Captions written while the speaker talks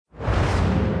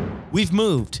We've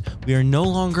moved. We are no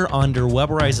longer under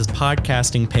Weberize's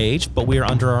podcasting page, but we are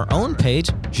under our own page.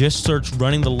 Just search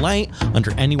Running the Light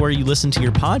under anywhere you listen to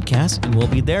your podcast, and we'll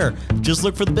be there. Just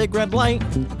look for the big red light.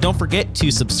 Don't forget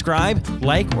to subscribe,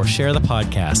 like, or share the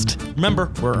podcast.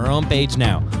 Remember, we're our own page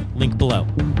now. Link below.